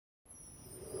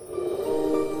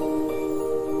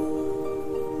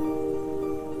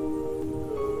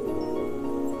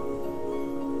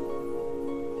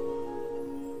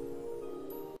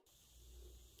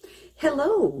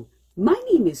Hello, my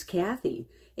name is Kathy,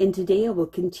 and today I will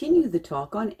continue the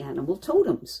talk on animal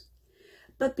totems.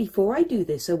 But before I do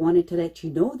this, I wanted to let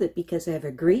you know that because I have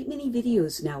a great many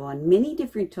videos now on many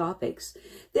different topics,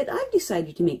 that I've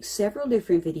decided to make several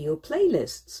different video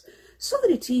playlists so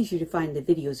that it's easier to find the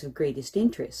videos of greatest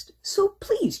interest. So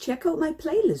please check out my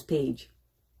playlist page.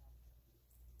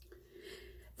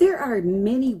 There are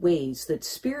many ways that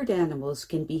spirit animals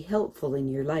can be helpful in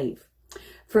your life.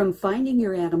 From finding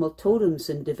your animal totems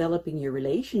and developing your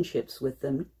relationships with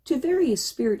them, to various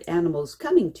spirit animals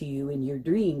coming to you in your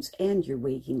dreams and your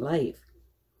waking life.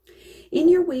 In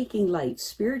your waking life,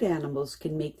 spirit animals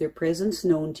can make their presence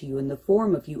known to you in the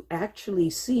form of you actually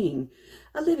seeing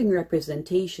a living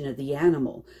representation of the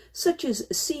animal, such as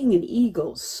seeing an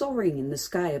eagle soaring in the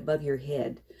sky above your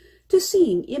head, to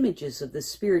seeing images of the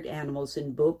spirit animals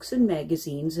in books and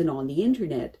magazines and on the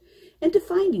internet, and to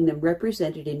finding them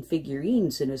represented in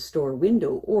figurines in a store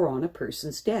window or on a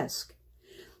person's desk.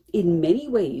 In many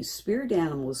ways, spirit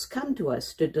animals come to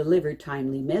us to deliver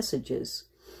timely messages.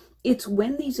 It's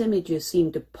when these images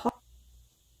seem to pop.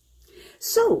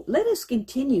 So let us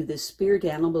continue this spirit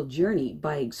animal journey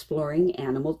by exploring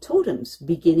animal totems,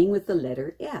 beginning with the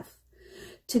letter F.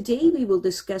 Today we will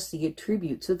discuss the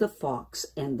attributes of the fox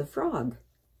and the frog.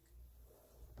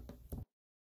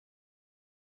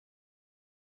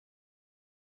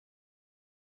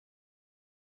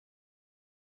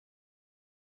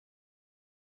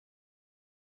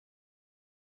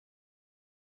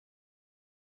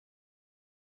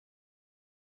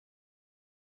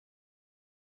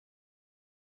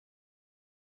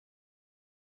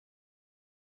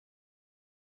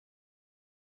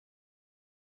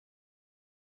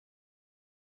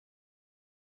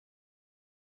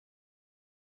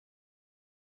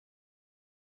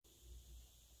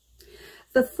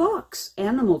 The fox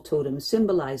animal totem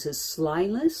symbolizes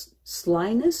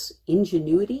slyness,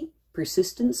 ingenuity,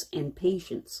 persistence, and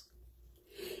patience.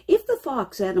 If the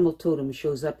fox animal totem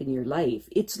shows up in your life,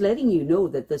 it's letting you know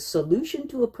that the solution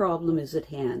to a problem is at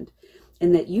hand,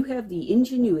 and that you have the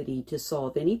ingenuity to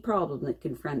solve any problem that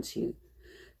confronts you.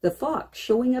 The fox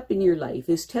showing up in your life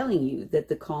is telling you that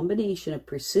the combination of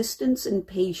persistence and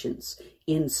patience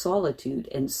in solitude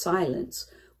and silence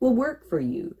will work for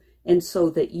you, and so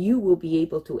that you will be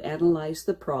able to analyze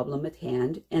the problem at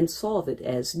hand and solve it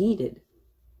as needed.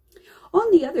 On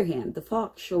the other hand, the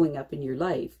fox showing up in your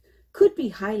life could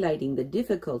be highlighting the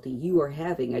difficulty you are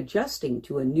having adjusting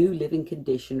to a new living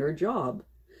condition or job.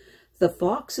 The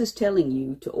fox is telling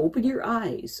you to open your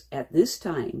eyes at this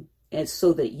time, and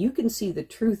so that you can see the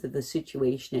truth of the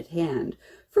situation at hand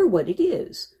for what it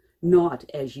is, not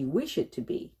as you wish it to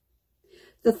be.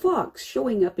 The fox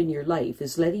showing up in your life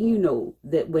is letting you know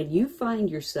that when you find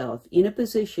yourself in a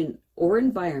position or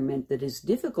environment that is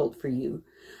difficult for you,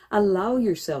 allow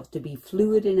yourself to be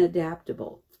fluid and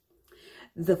adaptable.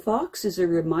 The fox is a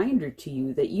reminder to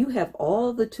you that you have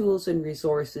all the tools and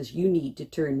resources you need to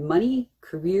turn money,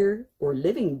 career, or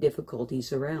living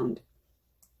difficulties around.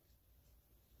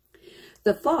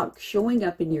 The fox showing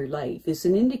up in your life is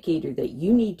an indicator that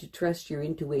you need to trust your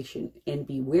intuition and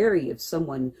be wary of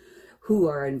someone who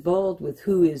are involved with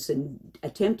who is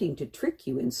attempting to trick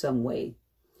you in some way.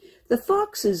 The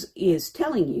fox is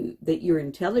telling you that your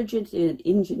intelligence and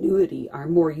ingenuity are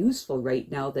more useful right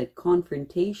now than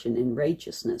confrontation and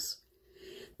righteousness,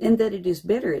 and that it is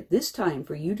better at this time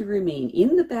for you to remain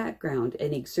in the background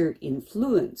and exert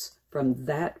influence from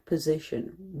that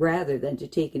position rather than to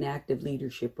take an active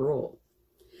leadership role.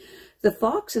 The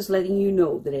fox is letting you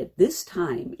know that at this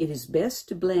time it is best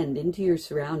to blend into your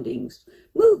surroundings,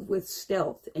 move with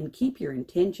stealth, and keep your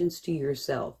intentions to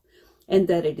yourself, and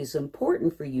that it is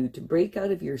important for you to break out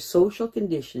of your social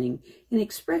conditioning and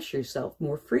express yourself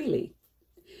more freely.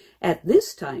 At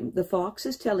this time, the fox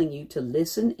is telling you to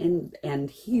listen and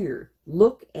hear,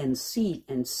 look and see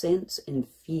and sense and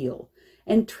feel,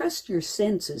 and trust your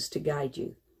senses to guide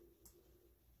you.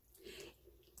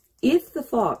 If the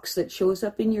fox that shows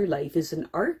up in your life is an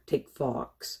Arctic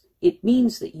fox, it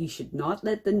means that you should not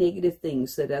let the negative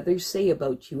things that others say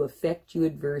about you affect you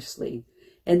adversely,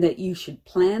 and that you should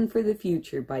plan for the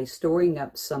future by storing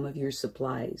up some of your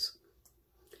supplies.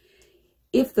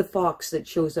 If the fox that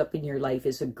shows up in your life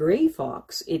is a gray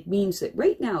fox, it means that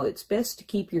right now it's best to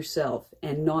keep yourself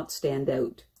and not stand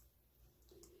out.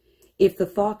 If the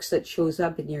fox that shows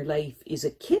up in your life is a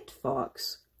kit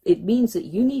fox, it means that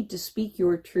you need to speak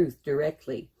your truth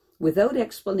directly, without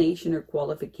explanation or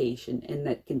qualification, and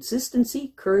that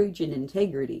consistency, courage, and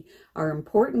integrity are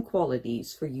important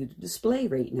qualities for you to display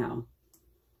right now.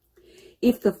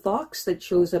 If the fox that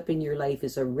shows up in your life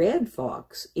is a red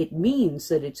fox, it means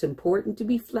that it's important to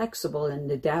be flexible and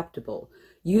adaptable.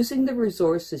 using the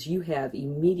resources you have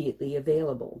immediately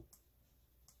available.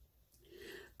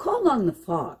 Call on the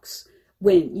fox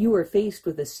when you are faced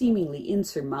with a seemingly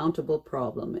insurmountable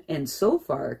problem, and so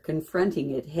far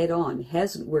confronting it head-on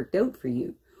hasn't worked out for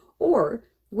you, or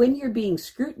when you're being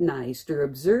scrutinized or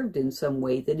observed in some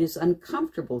way that is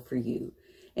uncomfortable for you,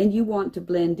 and you want to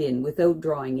blend in without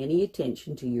drawing any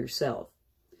attention to yourself.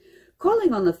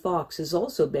 Calling on the fox is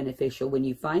also beneficial when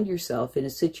you find yourself in a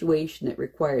situation that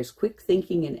requires quick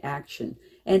thinking and action,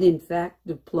 and in fact,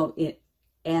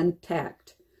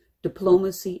 tact.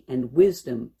 Diplomacy and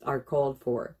wisdom are called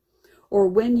for, or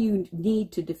when you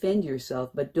need to defend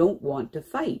yourself but don't want to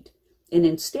fight, and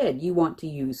instead you want to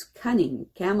use cunning,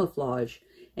 camouflage,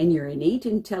 and your innate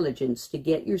intelligence to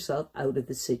get yourself out of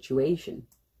the situation.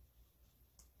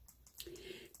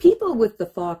 People with the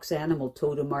fox animal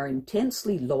totem are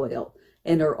intensely loyal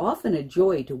and are often a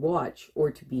joy to watch or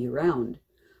to be around.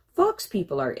 Fox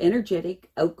people are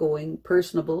energetic, outgoing,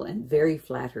 personable, and very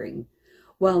flattering.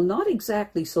 While not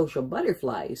exactly social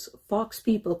butterflies, fox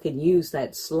people can use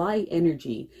that sly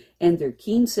energy and their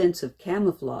keen sense of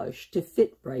camouflage to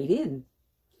fit right in.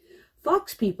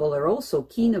 Fox people are also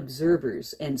keen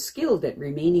observers and skilled at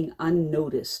remaining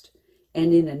unnoticed,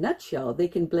 and in a nutshell, they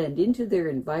can blend into their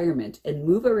environment and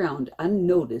move around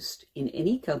unnoticed in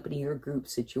any company or group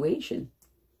situation.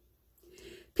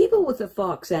 People with a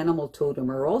fox animal totem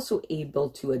are also able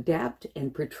to adapt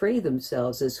and portray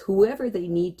themselves as whoever they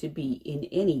need to be in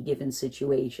any given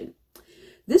situation.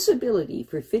 This ability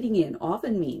for fitting in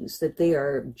often means that they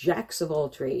are jacks of all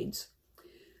trades.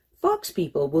 Fox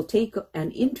people will take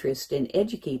an interest and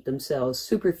educate themselves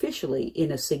superficially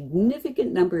in a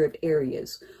significant number of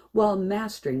areas while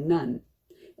mastering none,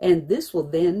 and this will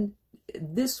then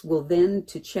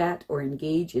to chat or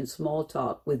engage in small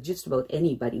talk with just about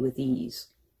anybody with ease.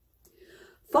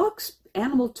 Fox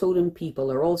animal totem people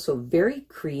are also very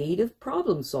creative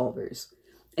problem solvers,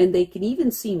 and they can even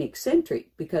seem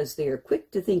eccentric because they are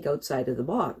quick to think outside of the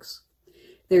box.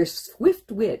 Their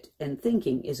swift wit and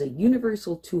thinking is a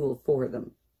universal tool for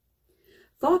them.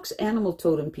 Fox animal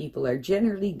totem people are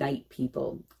generally night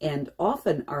people and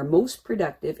often are most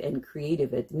productive and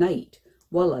creative at night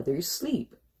while others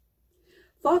sleep.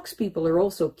 Fox people are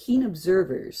also keen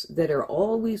observers that are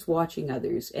always watching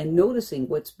others and noticing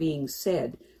what's being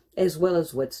said as well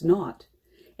as what's not.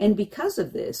 And because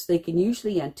of this, they can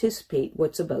usually anticipate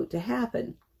what's about to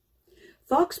happen.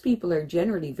 Fox people are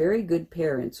generally very good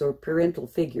parents or parental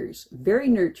figures, very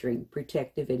nurturing,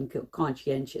 protective, and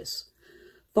conscientious.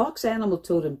 Fox animal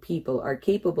totem people are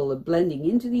capable of blending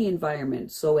into the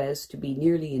environment so as to be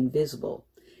nearly invisible,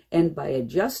 and by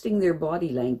adjusting their body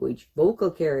language,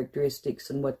 vocal characteristics,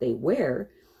 and what they wear,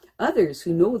 others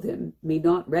who know them may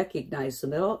not recognize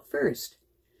them at first.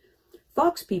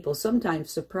 Fox people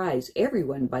sometimes surprise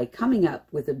everyone by coming up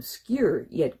with obscure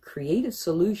yet creative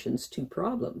solutions to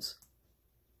problems.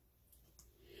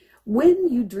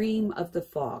 When you dream of the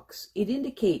fox, it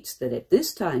indicates that at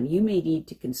this time you may need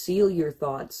to conceal your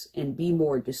thoughts and be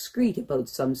more discreet about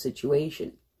some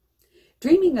situation.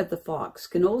 Dreaming of the fox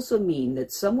can also mean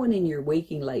that someone in your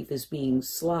waking life is being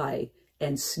sly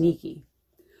and sneaky.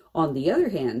 On the other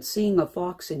hand, seeing a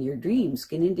fox in your dreams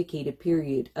can indicate a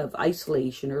period of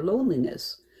isolation or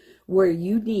loneliness, where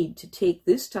you need to take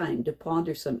this time to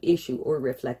ponder some issue or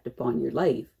reflect upon your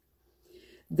life.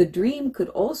 The dream could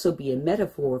also be a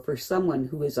metaphor for someone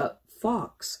who is a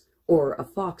fox or a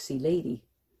foxy lady.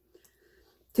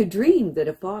 To dream that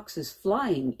a fox is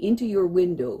flying into your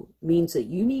window means that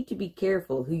you need to be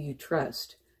careful who you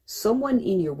trust. Someone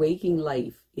in your waking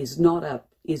life is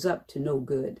up to no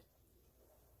good.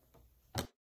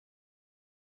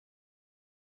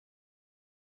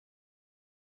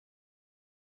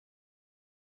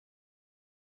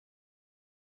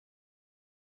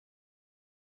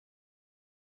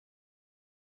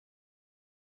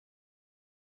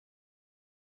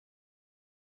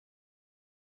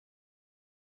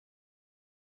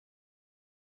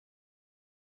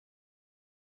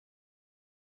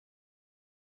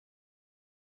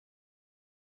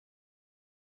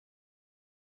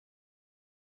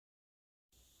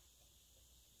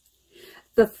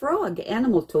 The frog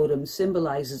animal totem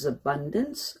symbolizes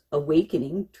abundance,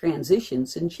 awakening,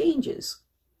 transitions, and changes.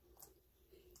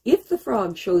 If the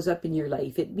frog shows up in your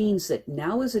life, it means that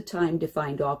now is a time to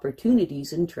find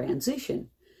opportunities in transition.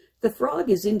 The frog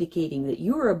is indicating that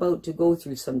you are about to go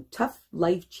through some tough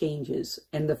life changes,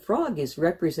 and the frog is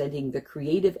representing the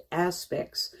creative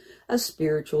aspects of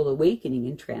spiritual awakening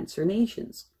and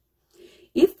transformations.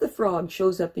 If the frog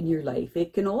shows up in your life,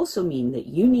 it can also mean that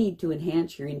you need to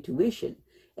enhance your intuition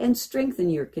and strengthen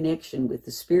your connection with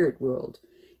the spirit world.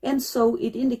 and so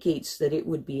it indicates that it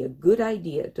would be a good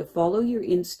idea to follow your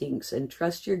instincts and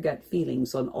trust your gut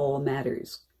feelings on all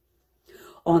matters.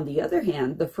 On the other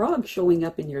hand, the frog showing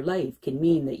up in your life can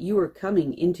mean that you are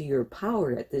coming into your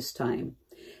power at this time,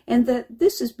 and that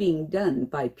this is being done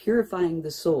by purifying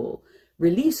the soul,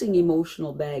 releasing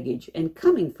emotional baggage, and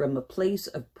coming from a place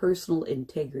of personal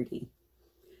integrity.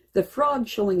 The frog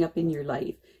showing up in your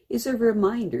life is a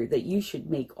reminder that you should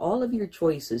make all of your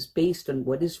choices based on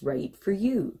what is right for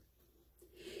you.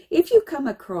 If you come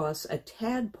across a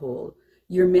tadpole,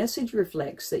 your message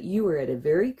reflects that you are at a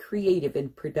very creative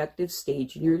and productive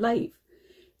stage in your life.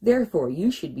 Therefore,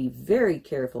 you should be very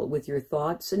careful with your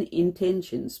thoughts and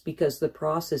intentions because the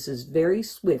process is very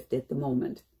swift at the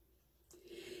moment.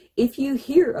 If you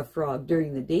hear a frog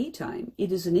during the daytime,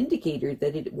 it is an indicator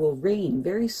that it will rain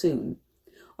very soon.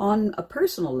 On a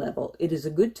personal level, it is a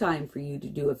good time for you to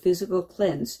do a physical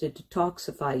cleanse to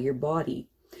detoxify your body,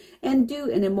 and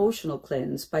do an emotional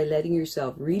cleanse by letting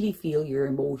yourself really feel your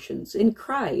emotions and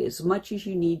cry as much as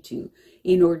you need to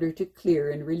in order to clear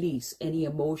and release any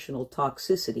emotional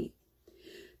toxicity.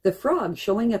 The frog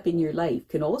showing up in your life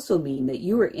can also mean that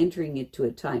you are entering into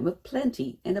a time of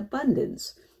plenty and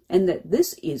abundance, and that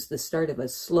this is the start of a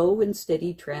slow and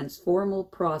steady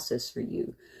transformal process for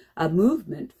you, a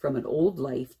movement from an old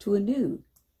life to a new.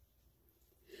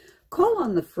 Call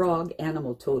on the frog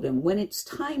animal totem when it's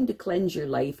time to cleanse your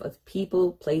life of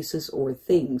people, places, or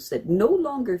things that no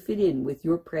longer fit in with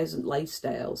your present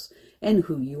lifestyles and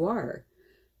who you are.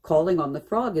 Calling on the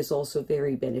frog is also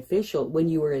very beneficial when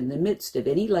you are in the midst of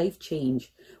any life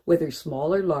change, whether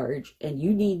small or large, and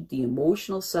you need the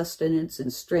emotional sustenance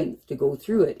and strength to go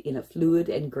through it in a fluid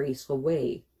and graceful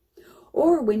way.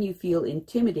 Or when you feel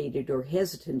intimidated or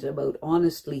hesitant about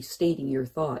honestly stating your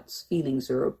thoughts, feelings,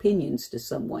 or opinions to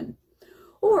someone.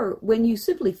 Or when you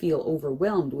simply feel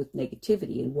overwhelmed with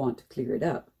negativity and want to clear it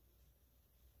up.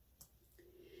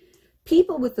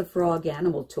 People with the frog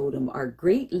animal totem are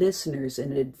great listeners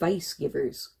and advice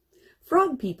givers.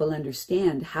 Frog people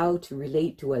understand how to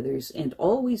relate to others and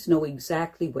always know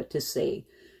exactly what to say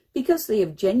because they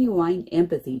have genuine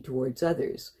empathy towards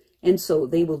others, and so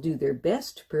they will do their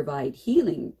best to provide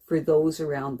healing for those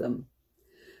around them.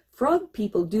 Frog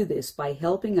people do this by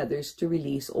helping others to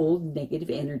release old negative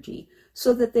energy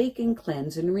so that they can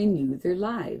cleanse and renew their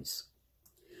lives.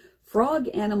 Frog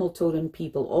animal totem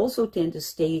people also tend to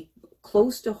stay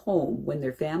close to home when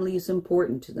their family is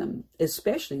important to them,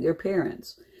 especially their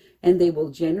parents, and they will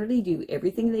generally do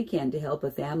everything they can to help a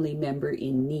family member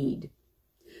in need.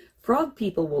 Frog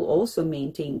people will also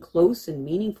maintain close and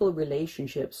meaningful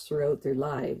relationships throughout their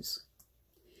lives.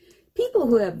 People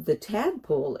who have the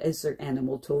tadpole as their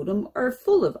animal totem are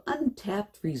full of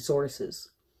untapped resources.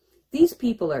 These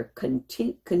people are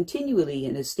continually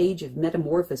in a stage of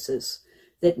metamorphosis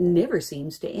that never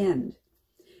seems to end.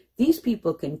 These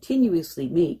people continuously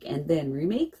make and then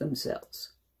remake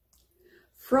themselves.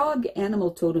 Frog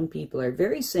animal totem people are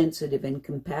very sensitive and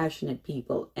compassionate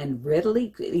people and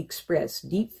readily express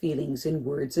deep feelings in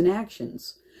words and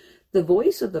actions. The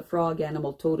voice of the frog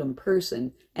animal totem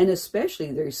person, and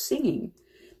especially their singing,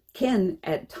 can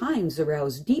at times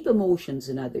arouse deep emotions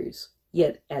in others,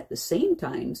 yet at the same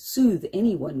time soothe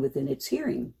anyone within its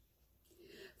hearing.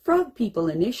 Frog people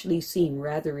initially seem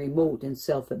rather remote and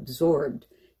self-absorbed,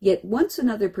 yet once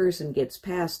another person gets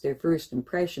past their first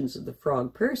impressions of the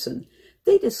frog person,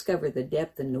 they discover the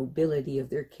depth and nobility of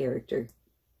their character.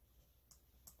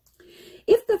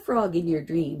 If the frog in your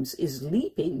dreams is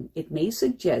leaping, it may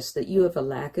suggest that you have a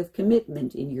lack of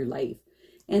commitment in your life,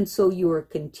 and so you are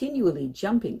continually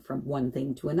jumping from one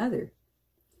thing to another.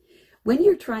 When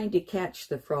you're trying to catch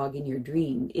the frog in your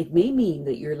dream, it may mean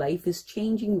that your life is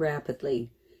changing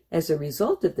rapidly. As a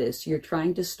result of this, you're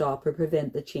trying to stop or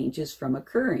prevent the changes from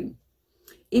occurring.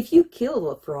 If you kill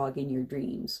a frog in your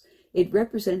dreams, it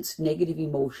represents negative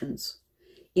emotions.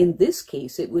 In this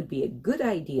case, it would be a good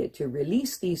idea to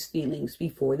release these feelings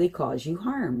before they cause you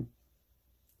harm.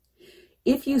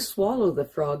 If you swallow the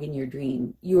frog in your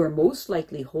dream, you are most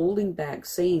likely holding back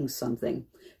saying something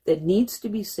that needs to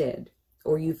be said,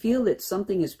 or you feel that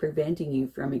something is preventing you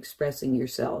from expressing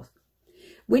yourself.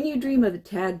 When you dream of a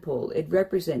tadpole, it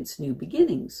represents new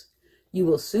beginnings. You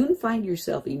will soon find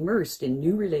yourself immersed in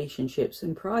new relationships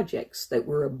and projects that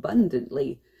will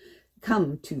abundantly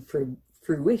come to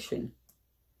fruition.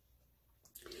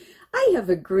 I have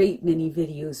a great many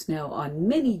videos now on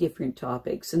many different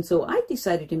topics, and so I've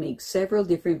decided to make several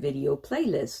different video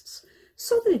playlists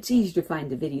so that it's easy to find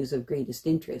the videos of greatest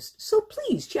interest. So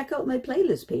please check out my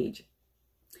playlist page.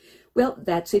 Well,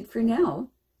 that's it for now.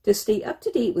 To stay up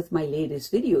to date with my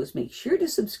latest videos, make sure to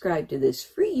subscribe to this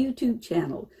free YouTube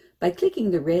channel by clicking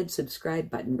the red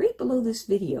subscribe button right below this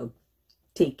video.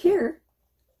 Take care.